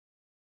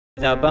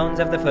The bones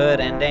of the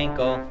foot and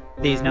ankle,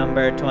 these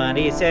number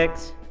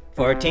 26.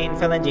 14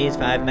 phalanges,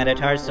 5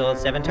 metatarsals,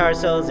 7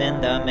 tarsals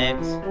in the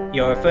mix.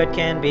 Your foot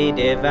can be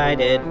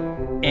divided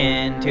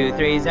into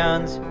 3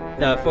 zones,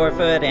 the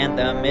forefoot and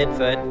the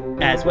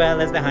midfoot, as well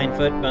as the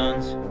hindfoot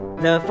bones.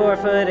 The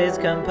forefoot is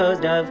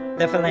composed of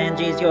the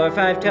phalanges, your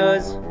 5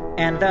 toes,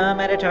 and the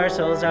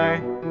metatarsals are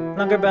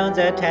longer bones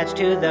attached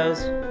to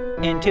those.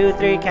 Into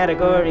 3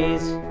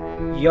 categories,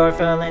 your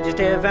phalanges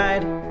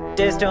divide: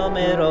 distal,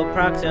 middle,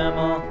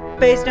 proximal,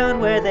 based on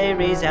where they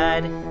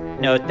reside.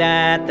 Note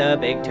that the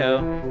big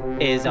toe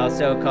is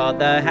also called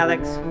the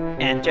hallux,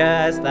 and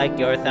just like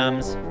your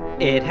thumbs,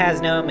 it has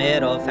no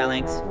middle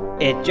phalanx.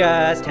 It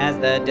just has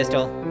the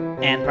distal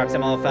and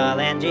proximal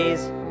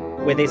phalanges,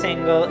 with a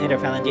single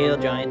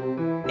interphalangeal joint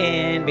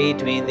in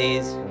between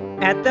these.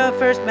 At the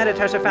first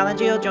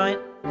metatarsophalangeal joint,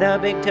 the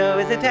big toe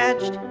is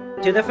attached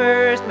to the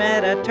first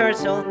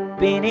metatarsal,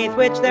 beneath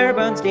which there are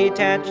bones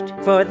detached,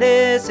 for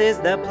this is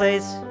the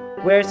place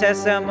where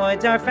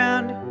sesamoids are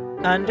found,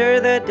 under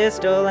the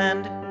distal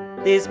end.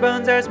 These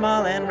bones are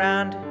small and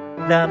round.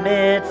 The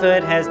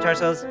midfoot has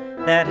tarsals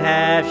that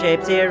have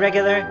shapes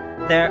irregular.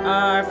 There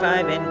are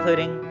 5,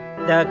 including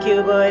the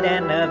cuboid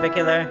and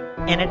navicular,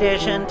 in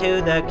addition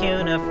to the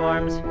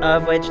cuneiforms,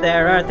 of which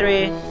there are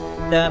 3,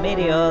 the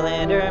medial,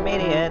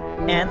 intermediate,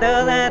 and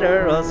the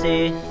lateral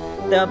C.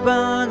 The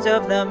bones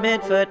of the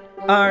midfoot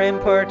are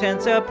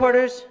important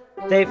supporters.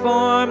 They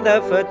form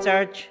the foot's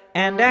arch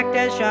and act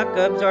as shock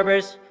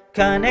absorbers,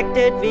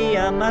 connected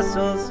via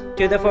muscles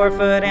to the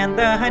forefoot and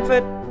the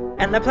hindfoot,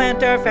 and the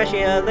plantar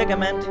fascia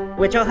ligament,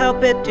 which will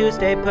help it to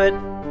stay put.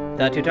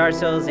 The 2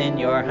 tarsals in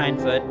your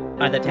hindfoot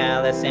are the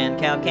talus and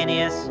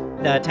calcaneus.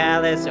 The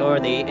talus,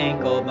 or the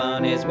ankle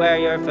bone, is where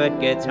your foot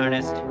gets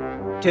harnessed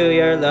to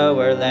your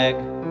lower leg,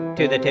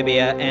 to the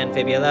tibia and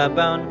fibula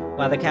bone,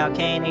 while the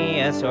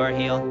calcaneus, or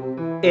heel,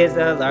 is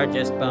the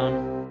largest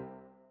bone.